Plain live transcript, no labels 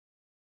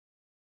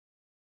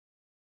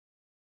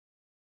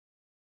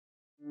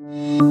ధైర్యం,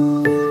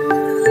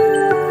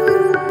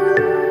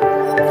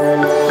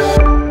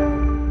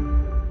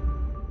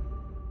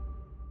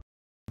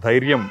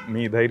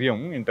 మీ ధైర్యం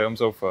in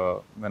terms of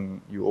when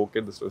you okay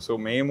this. So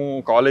మేము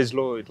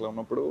కాలేజ్లో ఇట్లా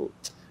ఉన్నప్పుడు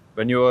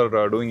వెన్ యూ ఆర్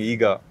డూయింగ్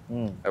ఈగా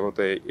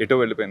లేకపోతే ఎటో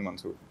వెళ్ళిపోయింది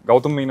మనసు,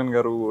 గౌతమ్ మీనన్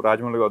గారు,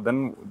 రాజమౌళి గారు,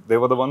 then they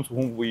were the ones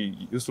whom we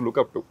use to look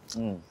up to.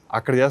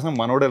 అక్కడ చేసిన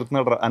మనోడు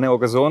వెళ్తున్నాడు అనే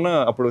ఒక జోన్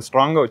అప్పుడు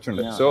స్ట్రాంగ్ గా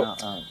వచ్చిండే. సో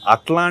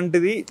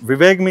అట్లాంటిది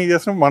వివేక్ మీ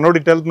చేసిన మనోడు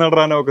ఇటు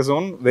వెళ్తున్నాడు అనే ఒక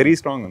జోన్ వెరీ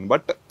స్ట్రాంగ్ ఉంది.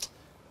 But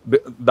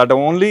that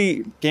only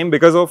came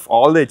because of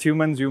all the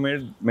achievements you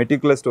made,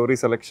 meticulous story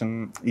selection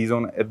is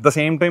on, at the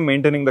same time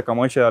maintaining the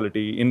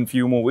commerciality in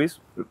few movies,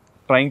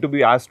 trying to be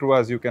as true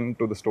as you can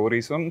to the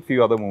stories on few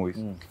other movies.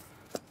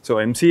 So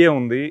MCA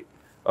undi,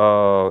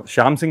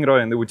 Shyam Singh Roy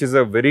undi, which is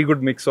a very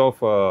good mix of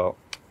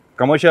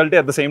commerciality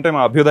at the same time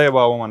abhyudaya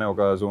bhavam ane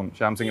oka zone.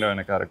 Shyam Singh Roy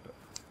ane character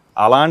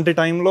అలాంటి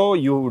టైంలో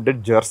you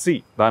did Jersey,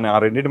 దాని ఆ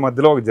రెండింటి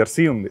మధ్యలో ఒక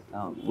Jersey ఉంది,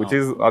 which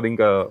is అది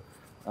ఇంకా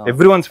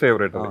everyone's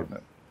favourite.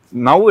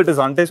 Now it is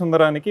Ante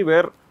Sundaraniki,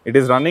 where it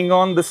is running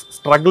on this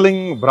struggling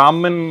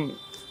Brahmin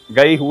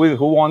guy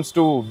who wants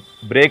to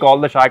break all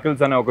the shackles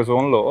ane oka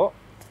zone lo.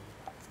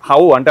 How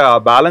ante aa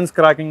balance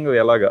cracking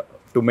elaga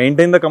to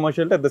maintain the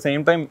commerciality at the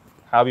same time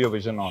have your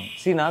vision on.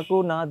 See, నాకు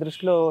నా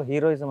దృష్టిలో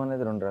heroism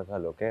అనేది రెండు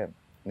రకాలు. Okay,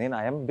 నేను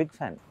I'm big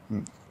fan.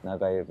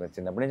 నాకు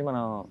చిన్నప్పటి నుంచి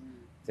మనం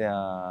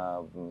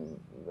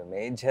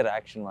మేజర్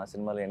యాక్షన్ మా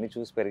సినిమాలు అన్నీ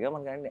చూసి పెరిగా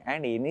మనకి.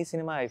 And any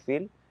cinema I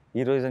feel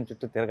heroism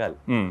చుట్టూ తిరగాలి.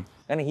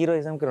 కానీ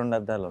హీరోయిజంకి రెండు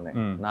అర్థాలు ఉన్నాయి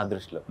నా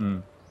దృష్టిలో.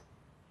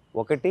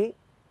 ఒకటి,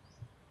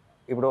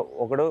 ఇప్పుడు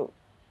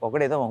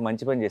ఒకడు ఏదో ఒక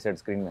మంచి పని చేశాడు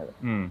స్క్రీన్ మీద,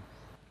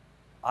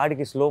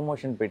 ఆడికి స్లో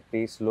మోషన్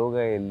పెట్టి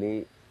స్లోగా వెళ్ళి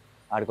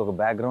ఆడికి ఒక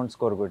బ్యాక్గ్రౌండ్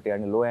స్కోర్ కొట్టి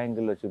ఆడిని లో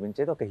యాంగిల్లో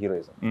చూపించేది ఒక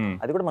హీరోయిజం.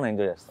 అది కూడా మనం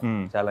ఎంజాయ్ చేస్తాం,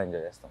 చాలా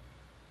ఎంజాయ్ చేస్తాం.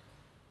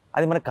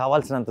 అది మనకు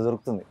కావాల్సినంత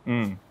దొరుకుతుంది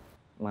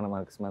మన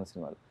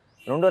సినిమాలు.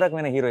 రెండో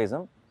రకమైన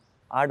హీరోయిజం,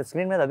 ఆడు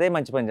స్క్రీన్ మీద అదే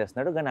మంచి పని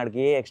చేస్తున్నాడు కానీ ఆడికి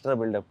ఏ ఎక్స్ట్రా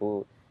బిల్డప్,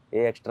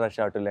 ఏ ఎక్స్ట్రా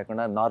షాట్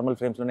లేకుండా నార్మల్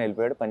ఫ్రేమ్స్లోనే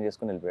వెళ్ళిపోయాడు, పని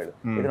చేసుకుని వెళ్ళిపోయాడు.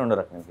 ఇది రెండో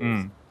రకమైన.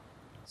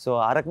 సో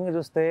ఆ రకంగా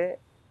చూస్తే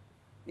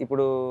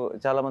ఇప్పుడు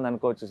చాలామంది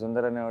అనుకోవచ్చు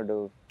సుందర్ అనేవాడు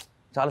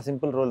చాలా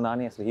సింపుల్ రోల్,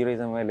 నాని అసలు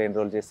హీరోయిజం లేని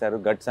రోల్ చేశారు,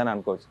 గట్స్ అని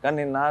అనుకోవచ్చు.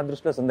 కానీ నా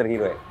దృష్టిలో సుందర్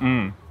హీరోయే.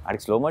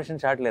 ఆడికి స్లో మోషన్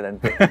షాట్ లేదు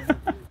అంతే,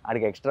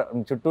 ఆడికి ఎక్స్ట్రా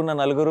చుట్టూ ఉన్న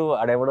నలుగురు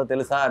ఆడెవడో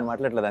తెలుసా అని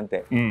మాట్లాడలేదు అంతే.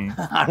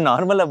 ఆడు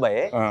నార్మల్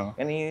అబ్బాయే,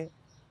 కానీ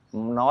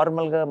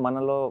నార్మల్గా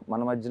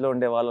మన మధ్యలో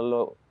ఉండే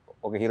వాళ్ళలో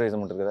ఒక హీరోయిజం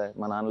ఉంటుంది కదా.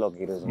 మా నాన్నలో ఒక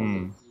హీరోయిజం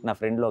ఉంటుంది, నా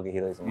ఫ్రెండ్లో ఒక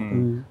హీరోయిజం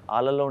ఉంటుంది,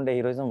 వాళ్ళల్లో ఉండే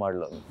హీరోయిజం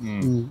వాళ్ళలో.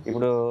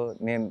 ఇప్పుడు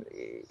నేను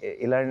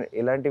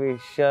ఇలాంటి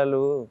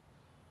విషయాలు,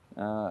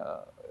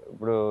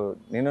 ఇప్పుడు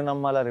నిన్ను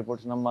నమ్మాలా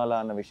రిపోర్ట్స్ నమ్మాలా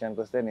అన్న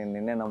విషయానికి వస్తే నేను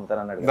నిన్నే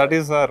నమ్ముతాను అన్నాడు.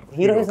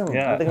 హీరోయిజం,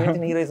 అంతకు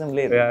మించిన హీరోయిజం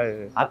లేదు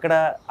అక్కడ.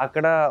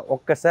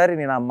 ఒక్కసారి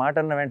నేను ఆ మాట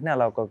అన్న వెంటనే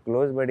అలా ఒక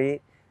క్లోజ్ పడి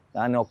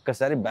దాన్ని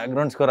ఒక్కసారి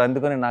బ్యాక్గ్రౌండ్ స్కోర్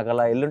అందుకొని నాకు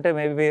అలా ఎల్లుంటే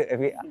maybe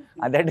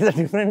that is a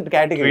different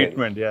category.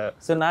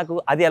 So నాకు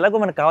అది ఎలాగో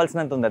మనకు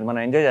కావాల్సినంత ఉంది, అది మనం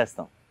ఎంజాయ్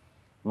చేస్తాం.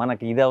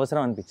 మనకి ఇది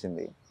అవసరం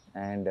అనిపించింది.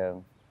 అండ్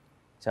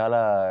చాలా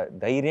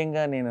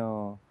ధైర్యంగా నేను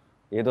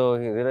ఏదో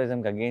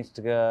హీరోయిజంకి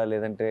అగేన్స్ట్గా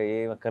లేదంటే ఏ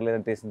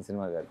అక్కర్లేదని తీసిన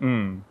సినిమా కాదు.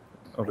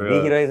 ఈ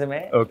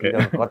హీరోయిజమే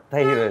కొత్త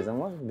heroism.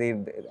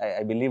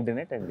 I believed in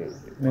it. And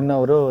నిన్న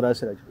ఎవరో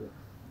రాశారు,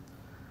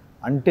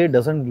 అంటే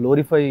డజంట్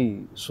గ్లోరిఫై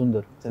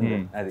సుందర్,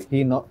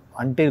 అది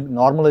అంటే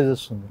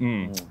నార్మలైజెస్ సుందర్.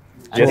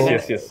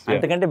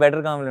 అంతకంటే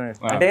బెటర్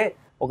కాంప్లిమెంట్. అంటే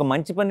ఒక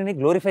మంచి పనిని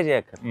గ్లోరిఫై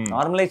చేయక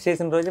నార్మలైజ్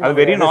చేసిన రోజు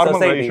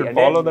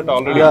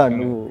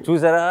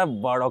చూసారా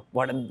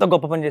వాడు ఎంత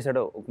గొప్ప పని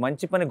చేశాడో.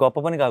 మంచి పని గొప్ప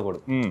పని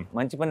కాకూడదు,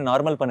 మంచి పని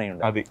నార్మల్ పని అయి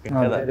ఉండాలి.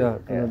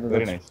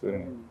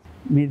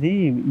 మీది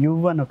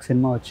యువ్ అని ఒక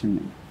సినిమా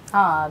వచ్చింది,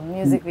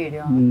 మ్యూజిక్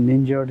వీడియో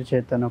నింజోడు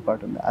చేతన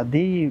పాటు ఉంది.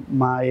 అది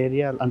మా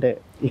ఏరియా అంటే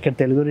ఇక్కడ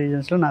తెలుగు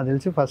రీజన్స్ లో నాకు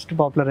తెలిసి ఫస్ట్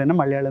పాపులర్ అయిన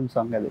మలయాళం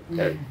సాంగ్ అది.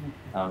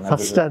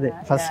 ఫస్ట్ అదే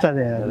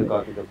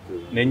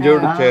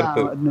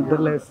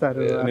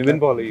నిద్రలేస్తారు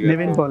నివిన్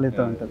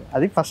పోలీతో ఉంటుంది.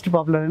 అది ఫస్ట్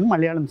పాపులర్ అయిన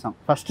మలయాళం సాంగ్,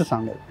 ఫస్ట్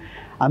సాంగ్ అది.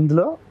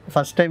 అందులో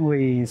first time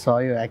we saw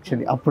you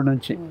actually అప్పటి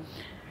నుంచి.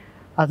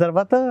 ఆ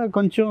తర్వాత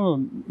కొంచెం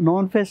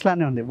నోన్ ఫేస్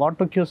లానే ఉంది. What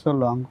took you so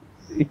long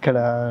ఇక్కడ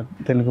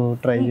తెలుగు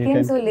ట్రై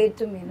చేయడానికి?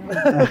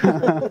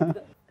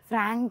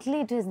 Frankly,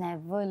 it was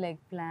never like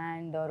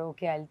planned or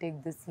okay, I'll take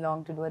this long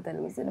to do a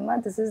Telugu cinema.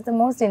 This is the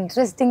most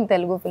interesting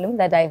Telugu film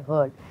that I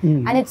heard.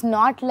 And it's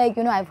not like,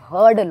 you know, I've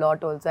heard a lot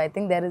also. I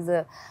think there is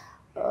a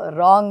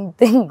wrong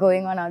thing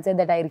going on outside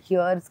that I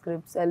hear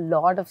scripts, a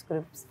lot of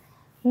scripts.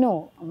 No,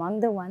 among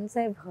the ones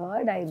I've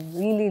heard, I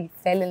really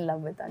fell in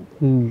love with Ante.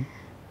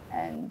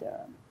 And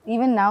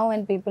even now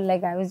when people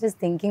like, I was just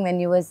thinking when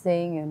you were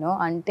saying, you know,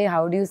 Ante,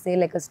 how do you say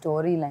like a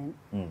storyline?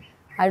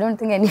 I don't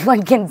think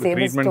anyone can say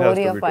the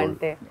story of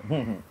Ante.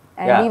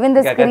 And even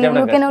the screen,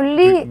 you can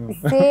only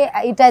say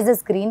it as a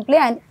screenplay,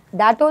 and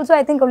that also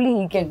I think only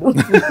he can do.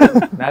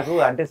 Naku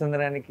Ante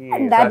Sundaraniki.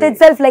 And that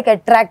itself like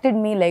attracted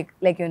me,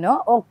 like you know,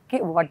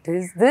 okay, what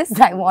is this?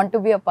 I want to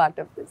be a part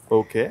of this.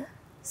 Okay.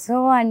 So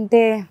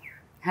Ante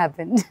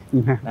happened.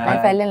 I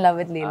fell in love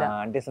with Leela.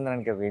 Ante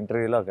Sundaraniki ఒక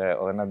ఇంటర్వ్యూలో ఒక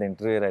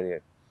interview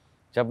అడిగారు,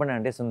 చెప్పండి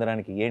Ante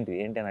Sundaraniki ఏంటి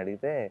అని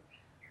అడిగితే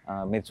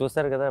మీరు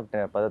చూస్తారు కదా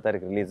 10వ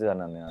తారీఖు రిలీజ్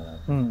అన్నాను.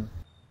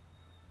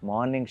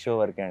 మార్నింగ్ షో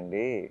వరకే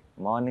అండి.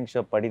 మార్నింగ్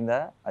షో పడిందా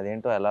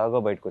అదేంటో ఎలాగో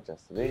బయటకు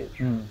వచ్చేస్తుంది.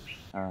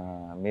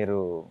 మీరు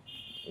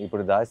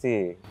ఇప్పుడు దాసి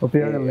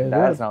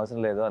దాల్సిన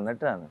అవసరం లేదు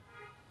అన్నట్టు అన్న.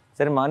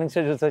 సరే మార్నింగ్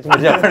షో చూసి వచ్చి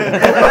మీరు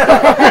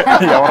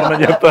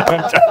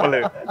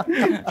చెప్పండి.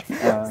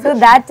 So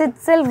that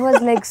itself was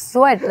like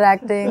so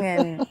attracting,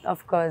 and of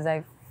course I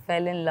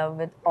fell in love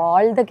with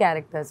all the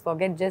characters,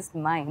 forget just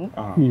mine.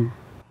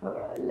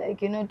 Like,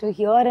 you know, to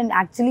hear and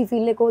actually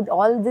feel like, oh,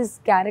 all these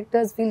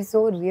characters feel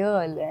so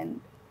real. And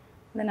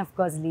then of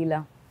course Leela.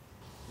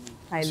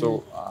 So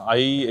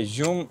I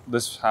assume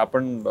this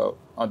happened,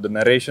 the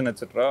narration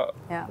etc.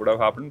 would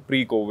have happened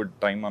pre-COVID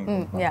time.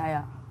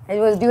 Yeah.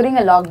 It was during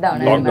a lockdown.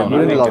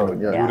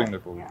 During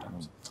the COVID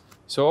times.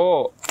 So,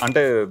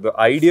 ante the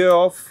idea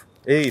of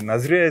hey,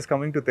 Nazriya is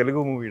coming to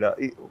Telugu movie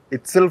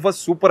itself was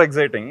super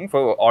exciting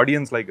for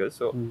audience like us.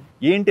 So,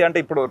 enti ante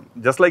ippudu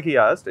just like he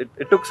asked,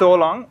 it took so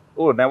long.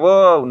 Oh,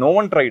 no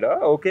one tried.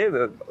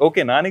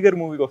 Okay, Nani gar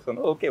movie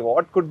kostundo. Okay,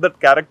 what could that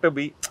character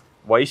be?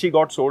 Why she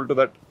got sold to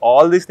that?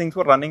 All these things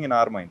were running in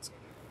our minds.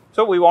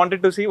 So we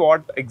wanted to see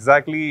what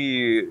exactly,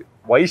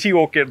 why she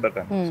okayed that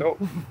time. So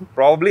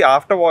probably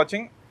after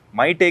watching,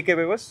 my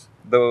takeaway was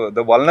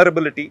the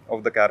vulnerability of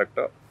the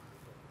character,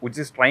 which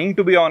is trying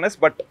to be honest,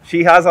 but she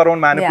has her own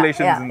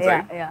manipulations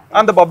inside,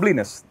 and the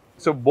bubbliness.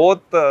 So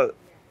both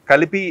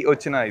Kalipi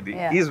ochina idi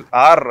is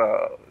our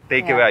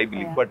takeaway, I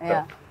believe. But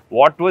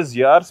what was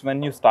yours when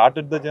you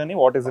started the journey?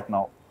 What is it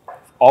now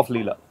of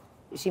Leela?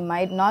 She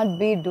might not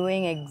be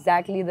doing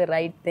exactly the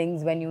right things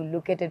when you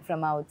look at it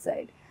from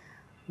outside,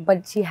 but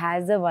she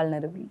has a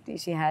vulnerability,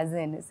 she has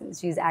the innocence,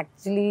 she's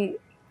actually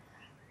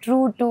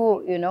true to,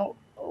 you know.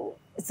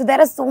 So there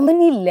are so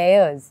many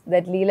layers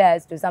that Leela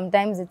has to.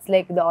 Sometimes it's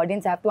like the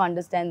audience have to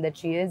understand that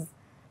she is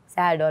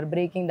sad or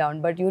breaking down,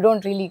 but you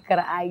don't really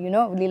cry, you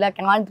know. Leela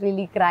can't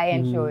really cry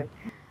and show it.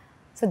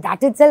 So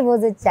that itself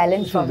was a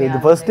challenge for me.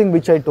 The first thing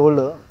which I told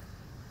her,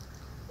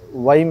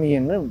 why me,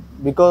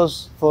 because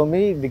for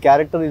me the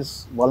character is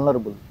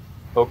vulnerable.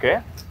 Okay.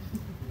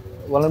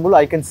 Vulnerable,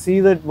 I can see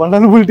that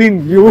vulnerability in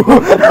you.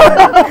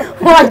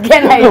 What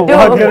can I do?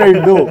 What can I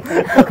do?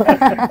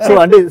 So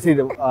అంటే see,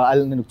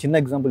 నేను చిన్న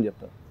example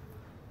చెప్తాను.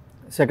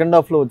 Second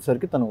half లో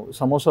వచ్చేసరికి తను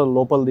సమోసా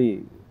లోపలిది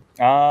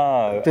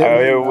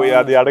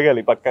అది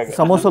అడగాలి పక్కాగా.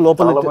 సమోసా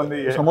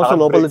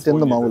లోపల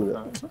తింది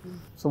మామూలుగా.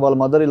 సో వాళ్ళ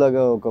మదర్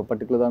ఇలాగా ఒక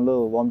పర్టికులర్ దానిలో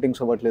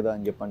వామిటింగ్స్ అవ్వట్లేదా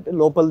అని చెప్పంటే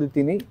లోపలిది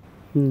తిని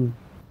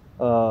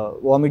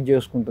వామిట్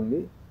చేసుకుంటుంది.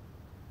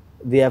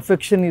 The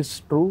affection is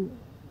true,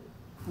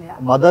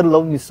 mother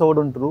love miss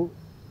అవ్వడం ట్రూ,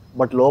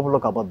 బట్ లోపల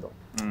ఒక అబద్ధం.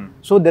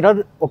 సో దెర్ ఆర్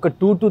ఒక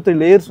 2 to 3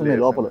 layers ఉన్నాయి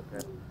లోపల.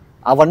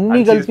 అవన్నీ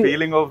కలిపి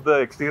feeling of the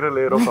exterior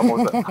layer of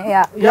samosa.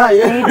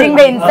 Eating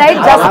the inside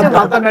just to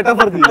అంత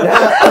మెటఫర్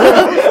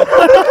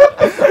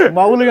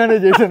మామూలుగానే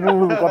చేశాను,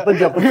 నువ్వు కొత్త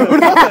చెప్పు.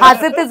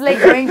 Asit is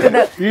like going to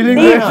the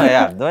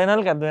అర్థమైన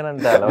వాళ్ళకి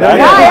అర్థమైనంత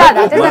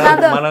that is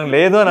another. మనం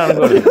లేదు అని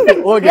అనుకోండి.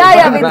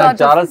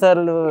 చాలా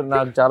సార్లు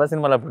నాకు చాలా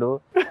సినిమాలు అప్పుడు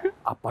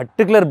ఆ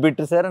పర్టికులర్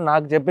బిట్ సార్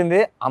నాకు చెప్పింది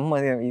అమ్మ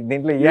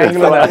దీంట్లో ఈ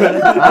angle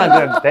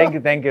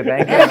thank you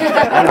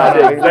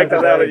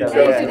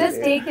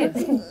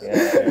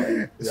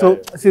so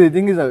the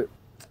thing is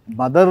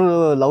mother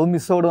love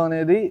miss అవ్వడం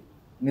అనేది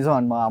నిజం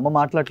అండి. మా అమ్మ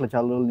మాట్లాడలేదు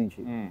చాలా రోజుల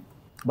నుంచి,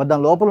 బట్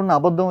దాని లోపల ఉన్న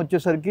అబద్ధం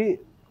వచ్చేసరికి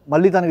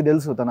మళ్ళీ తనకి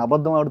తెలుసు తను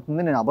అబద్ధం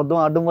ఆడుతుంది, నేను అబద్ధం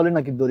ఆడడం వల్ల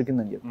నాకు ఇది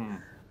దొరికిందని చెప్పి.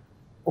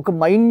 ఒక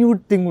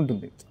మైన్యూట్ థింగ్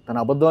ఉంటుంది, తను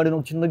అబద్ధం ఆడిన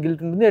ఒక చిన్న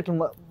గిల్ట్ ఉంటుంది, అట్లా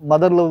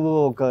మదర్ లవ్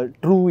ఒక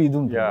ట్రూ ఇది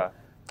ఉంటుంది.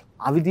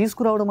 అవి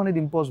తీసుకురావడం అనేది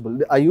impossible.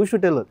 I use to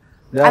tell her.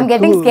 I'm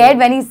getting scared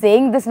when he's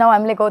saying this now.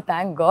 I'm like, oh,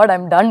 thank God,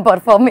 I'm done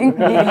performing.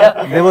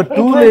 There were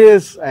 2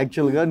 layers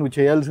actually గా నువ్వు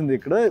చేయాల్సింది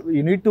ఇక్కడ.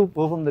 You need to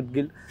perform that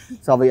guilt.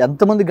 So అవి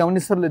ఎంతమంది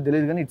గమనిస్తారో లేదు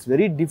తెలియదు కానీ it's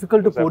very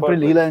difficult to portray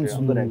Leela and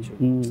Sundar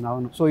actually.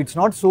 So it's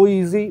not so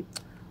easy.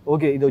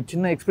 Okay ఇది ఒక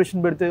చిన్న ఎక్స్ప్రెషన్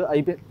పెడితే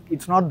అయిపోయి,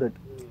 it's not that.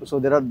 So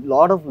there are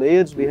lot of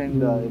layers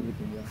behind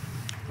everything.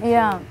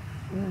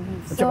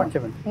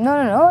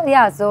 No.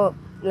 Yeah, so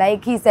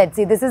like he said,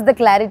 see, this is the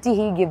clarity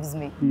he gives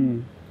me.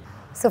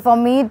 So for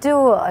me to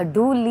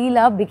do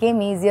Leela became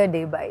easier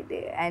day by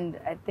day, and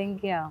I think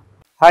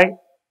Hi,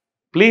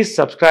 please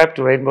subscribe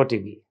to Rainbow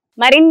TV.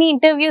 మరిన్ని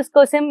interviews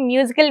కోసం,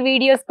 musical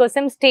videos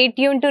కోసం stay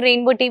tune to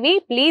rainbow TV.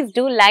 Please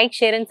do like,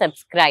 share and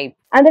subscribe.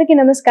 అందరికీ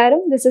నమస్కారం,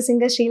 this is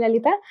singer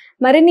Sri Lalitha.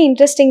 మరిన్ని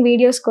interesting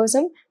videos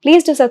కోసం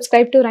please to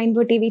subscribe to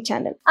rainbow TV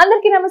channel.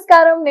 అందరికీ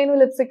నమస్కారం, నేను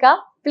Lipsika.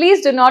 Please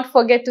do not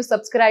forget to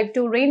subscribe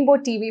to Rainbow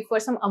TV for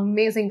some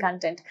amazing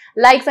content.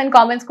 Likes and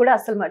comments kuda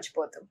asal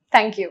marchipodhu.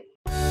 Thank you.